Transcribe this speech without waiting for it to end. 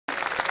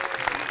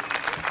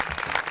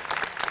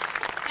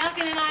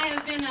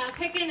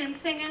picking and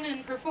singing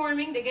and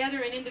performing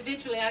together and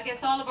individually, I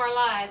guess, all of our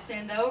lives.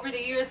 And over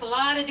the years, a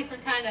lot of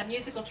different kind of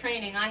musical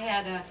training. I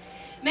had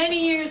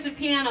many years of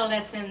piano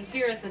lessons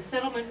here at the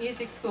Settlement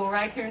Music School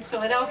right here in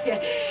Philadelphia.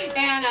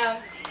 And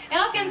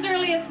Elkin's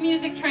earliest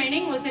music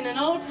training was in an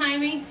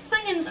old-timey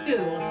singing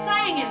school,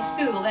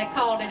 they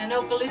called it, in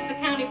Okaloosa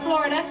County,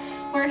 Florida,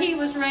 where he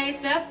was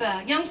raised up.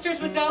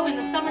 Youngsters would go in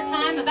the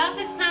summertime, about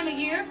this time of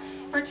year,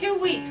 for 2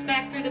 weeks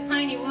back through the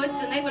piney woods,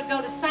 and they would go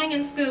to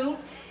singing school,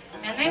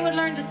 and they would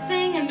learn to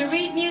sing and to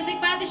read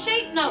music by the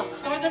shape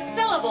notes, or the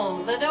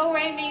syllables, the do,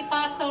 re, mi,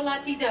 fa, sol, la,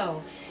 ti,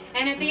 do.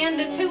 And at the end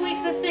of 2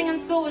 weeks of singing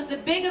school was the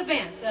big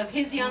event of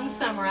his young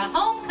summer, a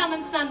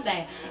homecoming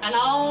Sunday, an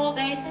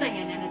all-day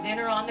singing and a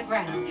dinner on the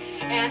ground.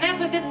 And that's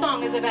what this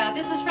song is about.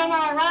 This is from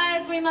our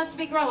Rise We Must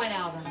Be Growing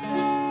album.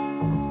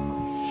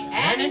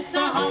 And it's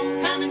a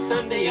homecoming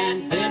Sunday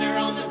and dinner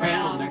on the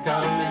ground. They're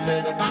coming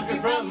to the country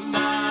from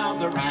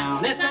miles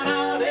around. It's an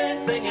all-day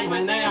singing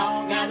when they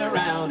all gather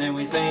round, and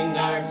we sing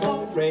our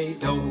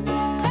so-re-do.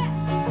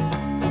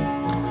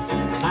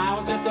 I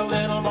was just a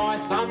little boy,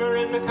 summer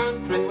in the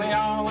country, we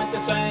all went to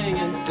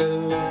singing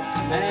school.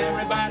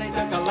 Everybody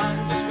took a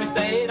lunch, we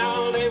stayed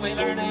all day, we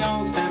learned the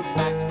old stamps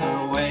back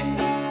away.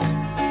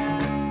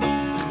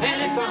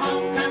 And it's a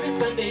homecoming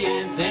Sunday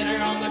and dinner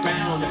on the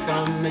ground. They're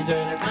coming to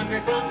the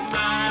country from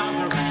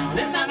miles around.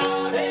 It's an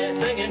all-day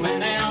singing when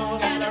they all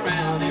gather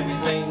round, and we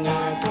sing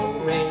our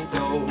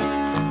so-re-do.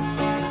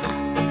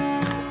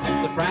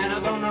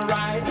 Sopranos on the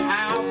right,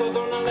 altos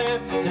on the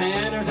left,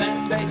 tenors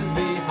and basses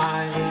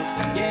behind.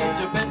 Get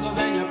your pencils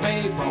and your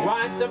paper,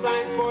 watch the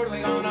blackboard,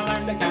 we're gonna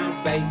learn to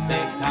count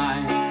basic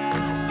time.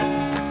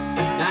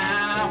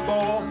 Now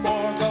 4,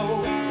 4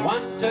 goes,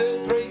 1,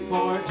 2, 3,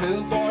 4,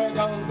 2, 4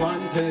 goes,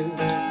 1, 2,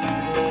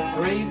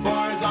 3,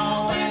 4 is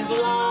always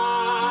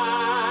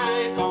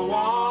like a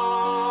waltz.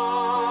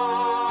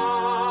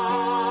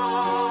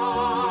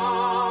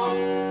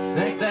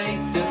 6, 8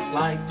 just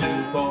like 2,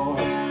 4.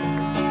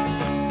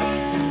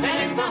 And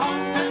it's a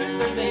homecoming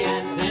Sunday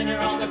and dinner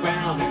on the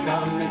ground. They're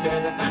coming to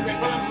the country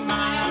from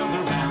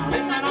miles around.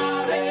 It's an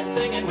all-day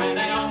singing when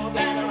they all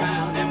gather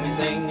round, and we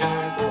sing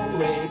our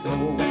so-re-do.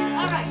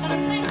 All right, gonna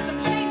sing some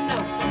shape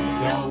notes.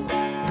 Do,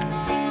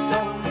 so,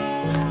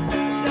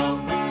 do,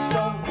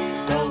 so,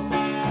 do,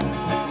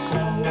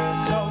 so,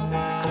 so,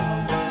 so,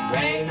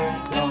 re,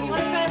 do. You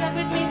wanna try that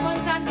with me one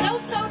time? Do,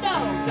 so, do.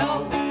 Do,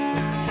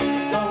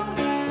 so,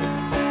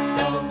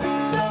 do,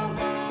 so,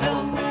 do,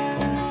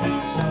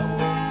 so,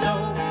 so,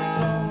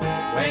 so,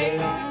 re,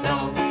 do.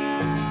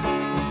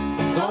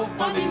 So,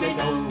 fa, mi, re,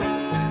 do.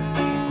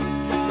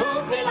 Do,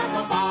 te, la,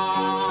 so, fa.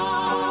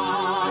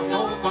 So,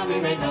 fa, mi,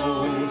 re, do.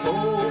 So,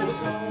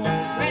 so,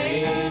 re,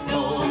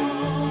 do.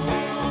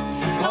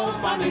 So,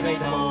 fa, mi, re,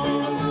 do.